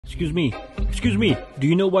Excuse me. Excuse me. Do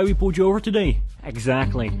you know why we pulled you over today?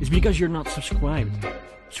 Exactly. It's because you're not subscribed.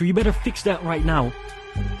 So you better fix that right now,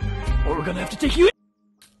 or we're gonna have to take you in.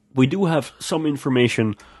 We do have some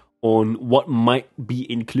information on what might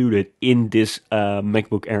be included in this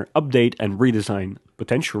MacBook Air update and redesign,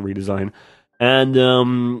 potential redesign.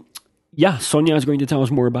 And yeah, Sonia is going to tell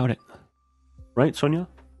us more about it. Right, Sonia?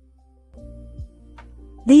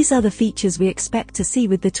 These are the features we expect to see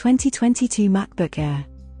with the 2022 MacBook Air.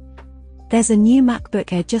 There's a new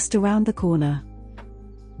MacBook Air just around the corner.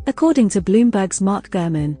 According to Bloomberg's Mark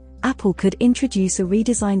Gurman, Apple could introduce a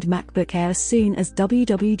redesigned MacBook Air as soon as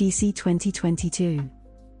WWDC 2022.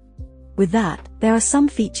 With that, there are some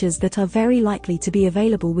features that are very likely to be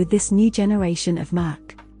available with this new generation of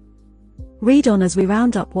Mac. Read on as we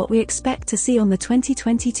round up what we expect to see on the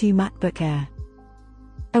 2022 MacBook Air.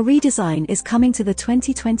 A redesign is coming to the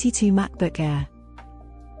 2022 MacBook Air.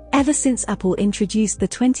 Ever since Apple introduced the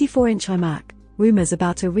 24-inch iMac, rumors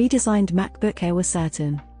about a redesigned MacBook Air were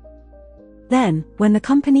certain. Then, when the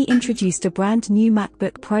company introduced a brand new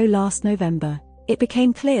MacBook Pro last November, it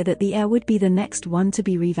became clear that the Air would be the next one to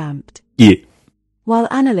be revamped. Yeah. While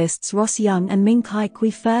analysts Ross Young and Ming-Chi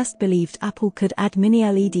Kuo first believed Apple could add mini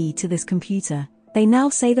LED to this computer, they now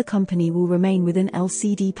say the company will remain with an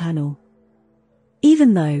LCD panel.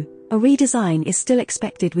 Even though, a redesign is still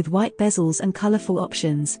expected with white bezels and colorful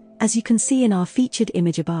options, as you can see in our featured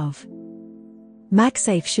image above.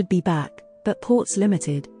 MagSafe should be back, but ports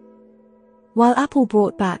limited. While Apple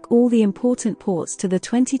brought back all the important ports to the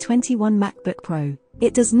 2021 MacBook Pro,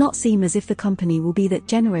 it does not seem as if the company will be that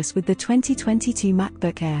generous with the 2022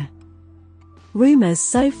 MacBook Air. Rumors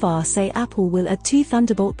so far say Apple will add 2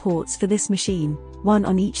 Thunderbolt ports for this machine, one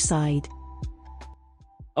on each side.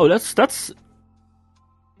 Oh, that's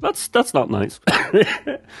not nice.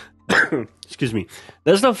 Excuse me.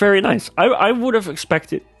 That's not very nice. I would have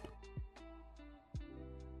expected.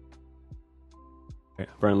 Okay,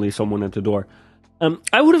 apparently, someone at the door.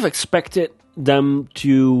 I would have expected them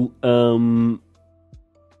to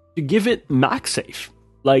give it MagSafe.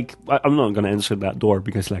 Like, I'm not gonna answer that door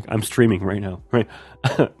because, like, I'm streaming right now, right?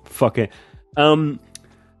 Fuck it. I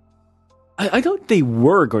thought they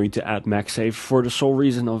were going to add MagSafe for the sole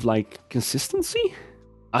reason of, like, consistency.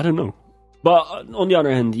 I don't know. But on the other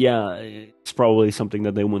hand, yeah, it's probably something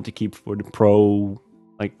that they want to keep for the Pro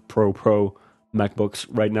MacBooks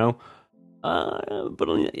right now. But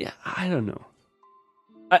yeah, I don't know.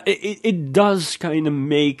 It does kind of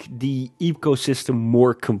make the ecosystem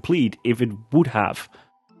more complete if it would have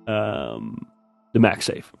the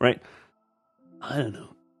MagSafe, right? I don't know.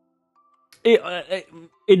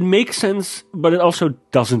 It makes sense, but it also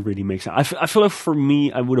doesn't really make sense. I feel like for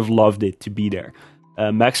me, I would have loved it to be there.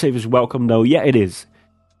 MagSafe is welcome, though. Yeah, it is.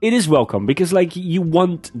 It is welcome because, like, you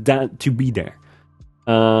want that to be there.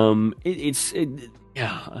 Yeah.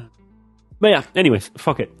 But yeah, anyways,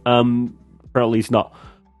 fuck it. Apparently it's not.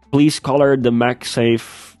 Please color the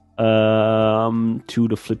MagSafe to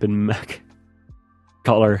the flippin' Mac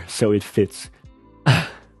color so it fits.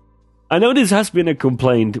 I know this has been a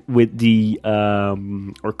complaint with the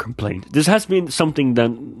This has been something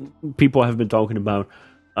that people have been talking about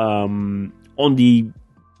on the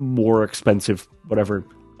more expensive whatever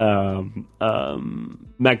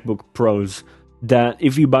MacBook Pros, that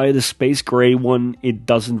if you buy the space gray one, it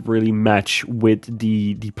doesn't really match with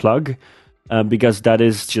the plug because that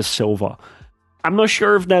is just silver. I'm not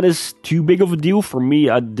sure if that is too big of a deal. For me,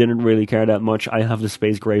 I didn't really care that much. I have the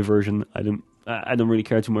space gray version. I don't really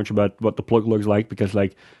care too much about what the plug looks like because,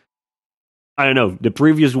 like, I don't know. The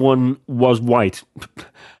previous one was white,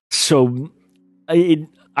 so I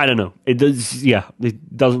don't know. It does. Yeah,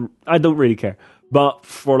 it doesn't. I don't really care. But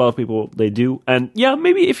for a lot of people, they do. And yeah,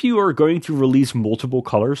 maybe if you are going to release multiple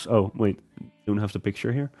colors. Oh wait, don't have the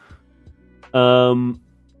picture here.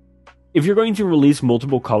 If you're going to release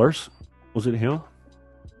multiple colors, was it here?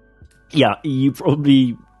 Yeah, you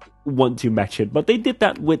probably want to match it. But they did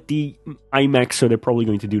that with the iMac, so they're probably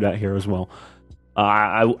going to do that here as well.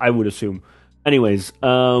 I would assume. Anyways,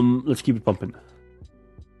 let's keep it pumping.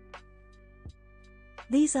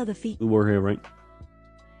 These are the features. We're here, right?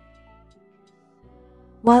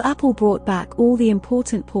 While Apple brought back all the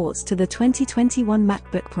important ports to the 2021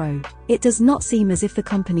 MacBook Pro, it does not seem as if the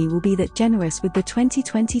company will be that generous with the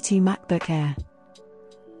 2022 MacBook Air.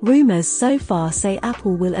 Rumors so far say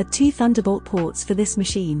Apple will add 2 Thunderbolt ports for this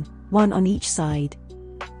machine, one on each side.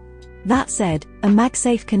 That said, a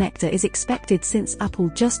MagSafe connector is expected since Apple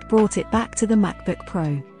just brought it back to the MacBook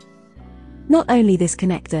Pro. Not only this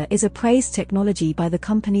connector is a praised technology by the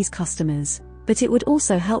company's customers, but it would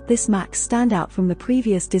also help this Mac stand out from the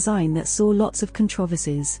previous design that saw lots of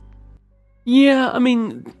controversies. Yeah, I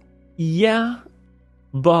mean, Yeah,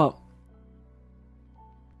 but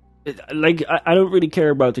like I don't really care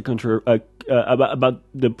about the about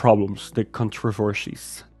the problems, the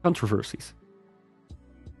controversies.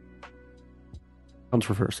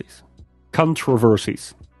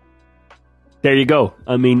 There you go.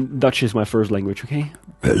 I mean, Dutch is my first language, okay?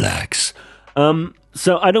 Relax.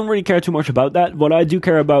 So I don't really care too much about that. What I do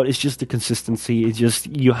care about is just the consistency. It's just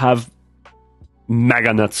you have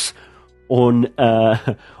mega nuts on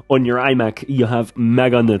your iMac. You have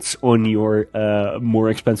mega nuts on your more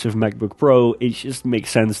expensive MacBook Pro. It just makes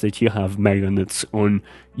sense that you have mega nuts on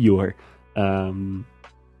your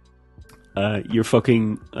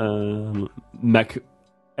fucking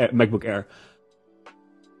MacBook Air.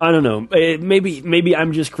 I don't know. Maybe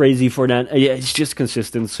I'm just crazy for that. Yeah, it's just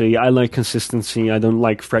consistency. I like consistency. I don't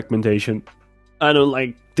like fragmentation. I don't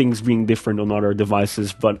like things being different on other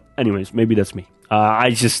devices. But anyways, maybe that's me.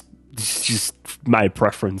 It's just my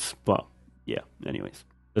preference. But yeah, anyways.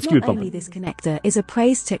 Let's keep it pumping. Not only this connector is a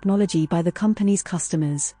praised technology by the company's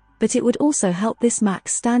customers, but it would also help this Mac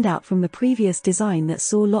stand out from the previous design that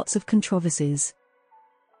saw lots of controversies.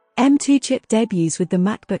 M2 chip debuts with the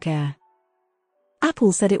MacBook Air.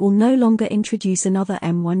 Apple said it will no longer introduce another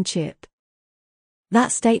M1 chip.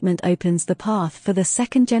 That statement opens the path for the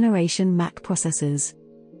second-generation Mac processors.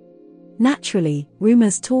 Naturally,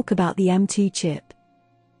 rumors talk about the M2 chip.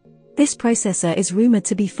 This processor is rumored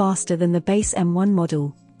to be faster than the base M1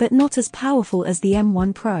 model, but not as powerful as the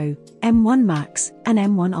M1 Pro, M1 Max, and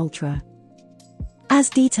M1 Ultra.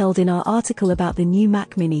 As detailed in our article about the new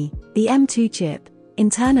Mac Mini, the M2 chip,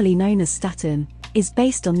 internally known as Staten, is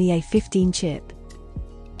based on the A15 chip.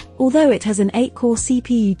 Although it has an 8-core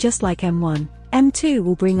CPU just like M1, M2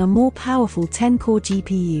 will bring a more powerful 10-core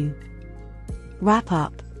GPU. Wrap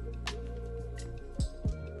up.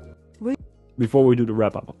 Before we do the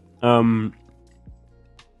wrap up, I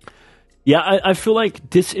feel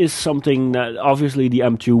like this is something that obviously the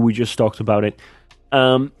M2, we just talked about it.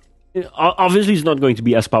 Obviously, it's not going to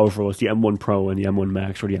be as powerful as the M1 Pro and the M1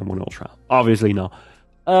 Max or the M1 Ultra. Obviously, no.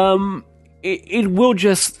 It will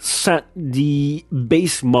just set the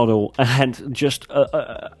base model ahead just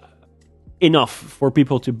enough for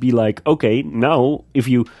people to be like, okay, now if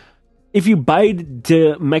you buy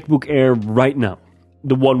the MacBook Air right now,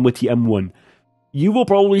 the one with the M1, you will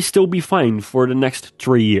probably still be fine for the next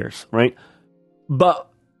 3 years, right? But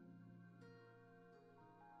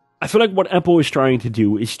I feel like what Apple is trying to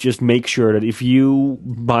do is just make sure that if you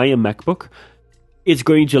buy a MacBook, it's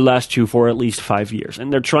going to last you for at least 5 years.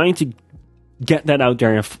 And they're trying to get that out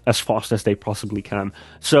there as fast as they possibly can.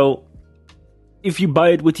 So if you buy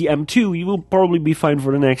it with the M2, you will probably be fine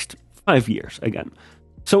for the next 5 years again.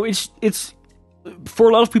 So it's for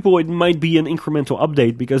a lot of people, it might be an incremental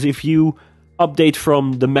update, because if you update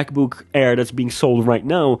from the MacBook Air that's being sold right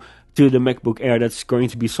now to the MacBook Air that's going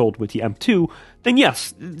to be sold with the M2, then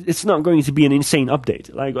yes, it's not going to be an insane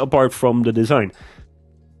update, like apart from the design.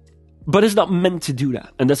 But it's not meant to do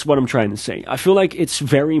that, and that's what I'm trying to say. I feel like it's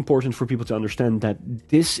very important for people to understand that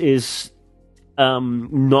this is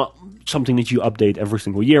not something that you update every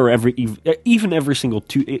single year, or even every single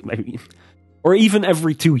 2, or even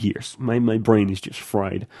every 2 years. My brain is just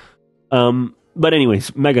fried. But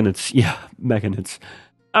anyways, Meganuts. Yeah, Meganuts.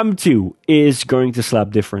 M2 is going to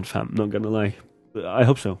slap different, fam. Not gonna lie. I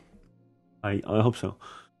hope so. I hope so.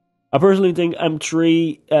 I personally think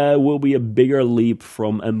M3 will be a bigger leap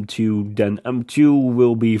from M2 than M2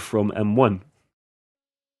 will be from M1.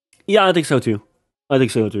 Yeah, I think so too.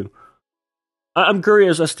 I'm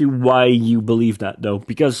curious as to why you believe that, though,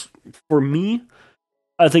 because for me,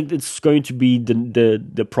 I think it's going to be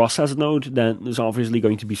the process node that is obviously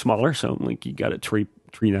going to be smaller. So, like, you got a 3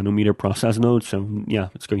 nanometer process node. So, yeah,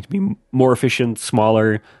 it's going to be more efficient.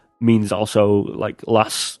 Smaller means also like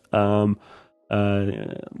less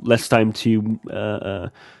time to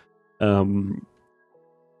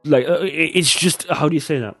it's just, how do you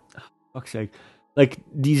say that? Fuck's sake. Like,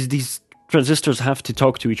 these transistors have to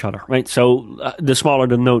talk to each other, right? So the smaller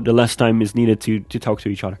the node, the less time is needed to talk to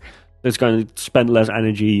each other. It's going to spend less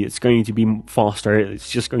energy. It's going to be faster. It's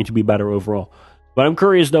just going to be better overall. But I'm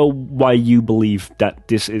curious, though, why you believe that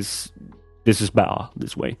this is better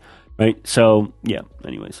this way, right? So yeah.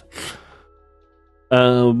 Anyways,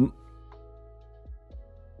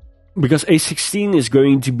 because A16 is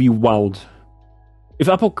going to be wild. If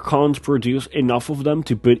Apple can't produce enough of them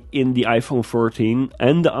to put in the iPhone 14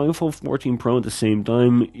 and the iPhone 14 Pro at the same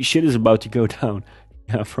time, shit is about to go down.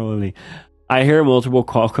 Yeah, probably. I hear multiple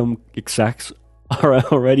Qualcomm execs are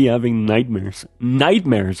already having nightmares.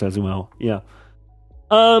 Nightmares as well, yeah.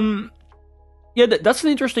 Yeah, that's an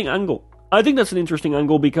interesting angle. I think that's an interesting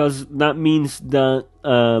angle because that means that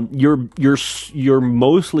you're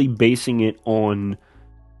mostly basing it on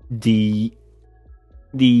the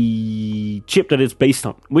chip that it's based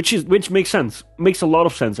on, which makes sense, makes a lot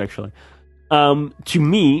of sense actually. To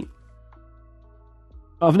me,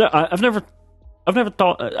 I've never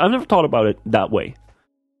thought about it that way.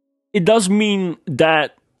 It does mean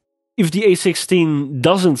that if the A16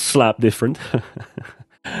 doesn't slap different,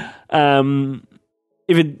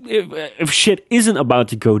 if shit isn't about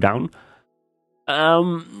to go down,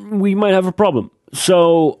 we might have a problem.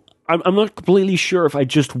 So I'm not completely sure if I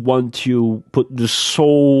just want to put the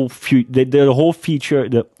whole future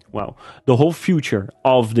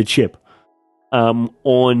of the chip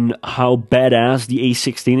on how badass the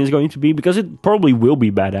A16 is going to be, because it probably will be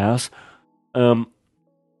badass. But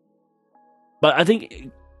I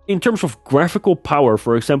think in terms of graphical power,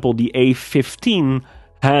 for example, the A15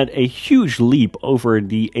 had a huge leap over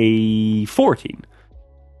the A14.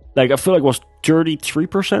 Like, I feel like it was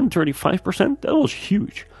 33%, 35%. That was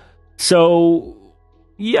huge. So,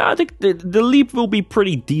 yeah, I think the leap will be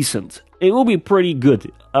pretty decent. It will be pretty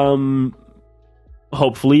good.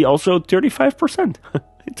 Hopefully also 35%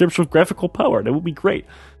 in terms of graphical power. That would be great.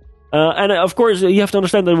 And of course, you have to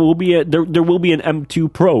understand that there will be an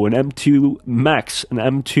M2 Pro, an M2 Max, an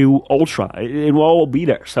M2 Ultra. It will all be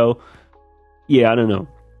there. So, yeah, I don't know.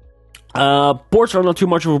 Ports are not too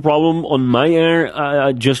much of a problem on my Air.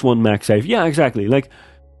 I just want MagSafe. Yeah, exactly. Like,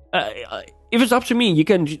 if it's up to me, you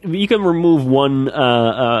can remove one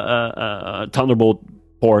Thunderbolt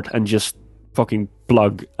port and just fucking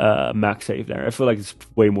plug MagSafe there. I feel like it's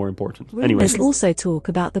way more important. Anyway, there's also talk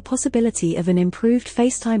about the possibility of an improved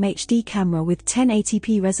FaceTime HD camera with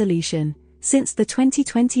 1080p resolution, since the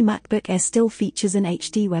 2020 MacBook Air still features an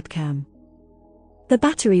HD webcam. The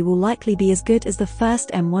battery will likely be as good as the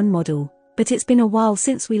first M1 model, but it's been a while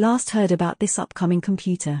since we last heard about this upcoming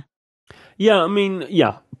computer. Yeah, I mean,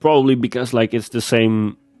 yeah, probably because like it's the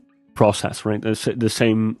same process, right? The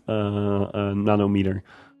same nanometer.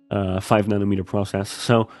 5 nanometer process.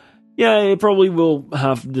 So, yeah, it probably will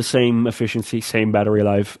have the same efficiency, same battery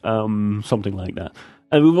life, something like that.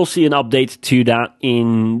 And we will see an update to that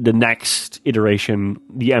in the next iteration,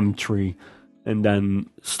 the M3, and then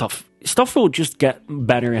stuff will just get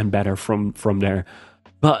better and better from there.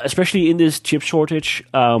 But especially in this chip shortage,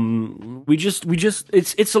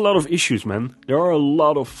 it's a lot of issues, man. There are a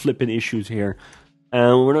lot of flipping issues here,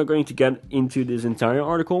 and we're not going to get into this entire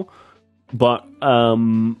article. But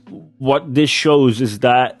what this shows is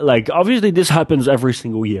that, like, obviously this happens every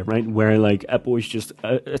single year, right? Where, like, Apple is just,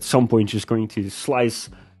 at some point, just going to slice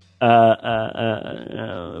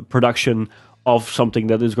production of something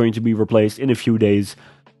that is going to be replaced in a few days.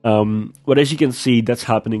 But as you can see, that's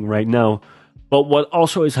happening right now. But what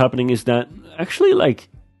also is happening is that, actually, like,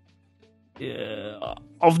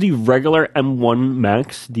 of the regular M1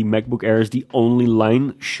 Max, the MacBook Air is the only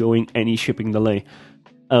line showing any shipping delay.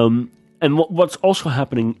 And what's also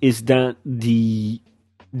happening is that the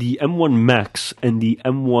M1 Max and the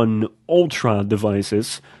M1 Ultra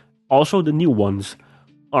devices, also the new ones,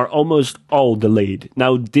 are almost all delayed.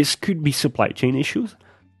 Now, this could be supply chain issues,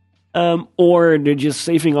 or they're just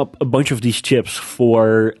saving up a bunch of these chips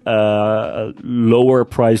for lower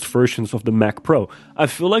priced versions of the Mac Pro. I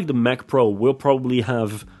feel like the Mac Pro will probably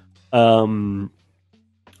have an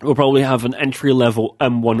entry level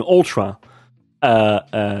M1 Ultra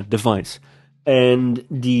device, and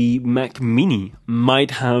the Mac Mini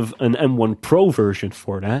might have an M1 Pro version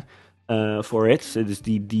for that. For it, so it is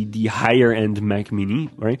the higher end Mac Mini,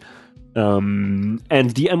 right? And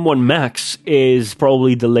the M1 Max is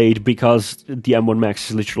probably delayed because the M1 Max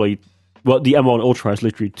is literally, well, the M1 Ultra is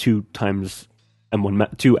literally 2 times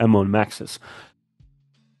two M1 Maxes.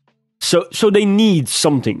 So they need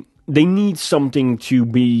something. They need something to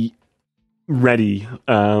be ready.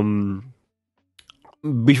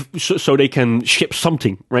 So they can ship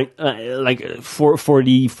something, right? Like for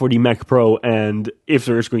the Mac Pro, and if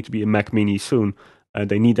there is going to be a Mac Mini soon,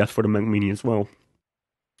 they need that for the Mac Mini as well.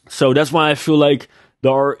 So that's why I feel like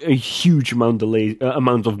there are a huge amount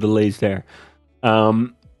of delays there.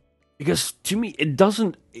 Because to me, it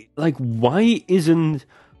doesn't, like, why isn't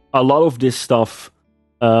a lot of this stuff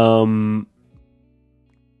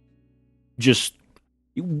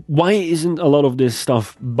why isn't a lot of this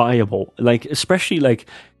stuff buyable? Like, especially like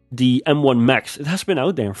the M1 Max, it has been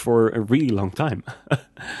out there for a really long time.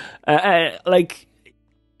 Like,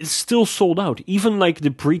 it's still sold out. Even like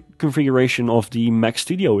the pre-configuration of the Mac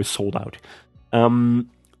Studio is sold out.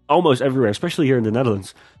 Almost everywhere, especially here in the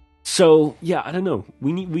Netherlands. So yeah, I don't know.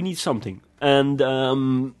 We need something, and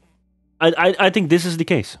I think this is the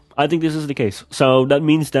case. I think this is the case. So that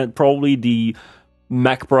means that probably the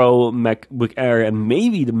Mac Pro, MacBook Air, and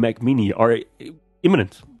maybe the Mac Mini are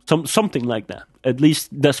imminent. Something like that. At least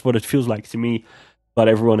that's what it feels like to me. But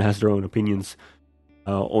everyone has their own opinions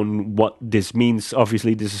on what this means.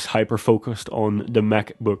 Obviously, this is hyper focused on the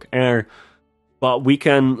MacBook Air. But we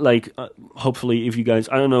can, like, hopefully, if you guys,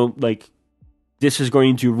 I don't know, like, this is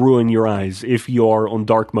going to ruin your eyes if you're on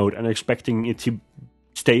dark mode and expecting it to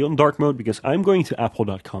stay on dark mode, because I'm going to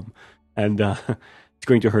apple.com and it's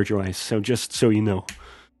going to hurt your eyes. So just so you know.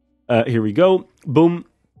 Here we go. Boom.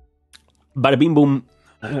 Bada bing boom.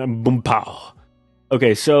 Boom pow.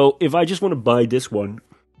 Okay, so if I just want to buy this one,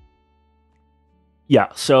 yeah,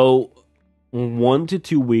 so 1 to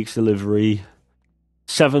 2 weeks delivery,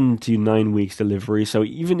 7 to 9 weeks delivery. So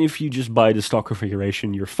even if you just buy the stock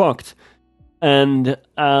configuration, you're fucked. And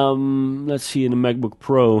let's see, in the MacBook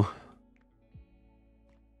Pro,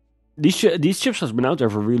 these chips has been out there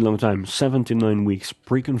for a really long time, 7 to 9 weeks,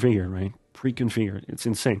 pre-configured, right? Pre-configured, it's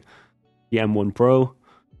insane. The M1 Pro.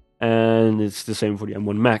 And it's the same for the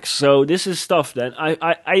M1 Max. So this is stuff that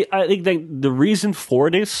I think that the reason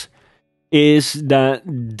for this is that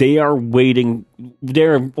they are waiting,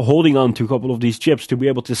 they're holding on to a couple of these chips to be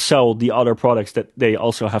able to sell the other products that they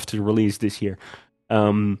also have to release this year.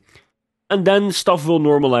 And then stuff will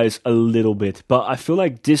normalize a little bit. But I feel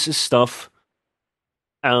like this is stuff...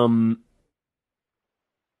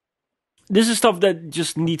 this is stuff that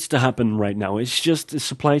just needs to happen right now. It's just the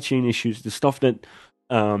supply chain issues, the stuff that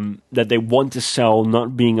they want to sell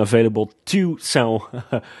not being available to sell.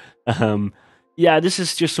 Yeah, this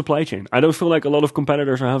is just supply chain. I don't feel like a lot of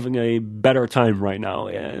competitors are having a better time right now.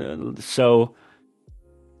 So,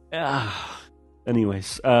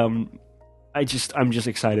 anyways, I'm just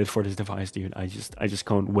excited for this device, dude. I just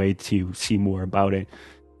can't wait to see more about it.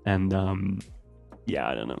 And yeah,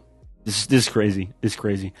 I don't know. This is crazy. This is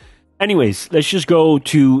crazy. Anyways, let's just go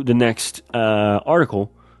to the next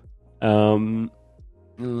article.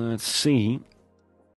 Let's see.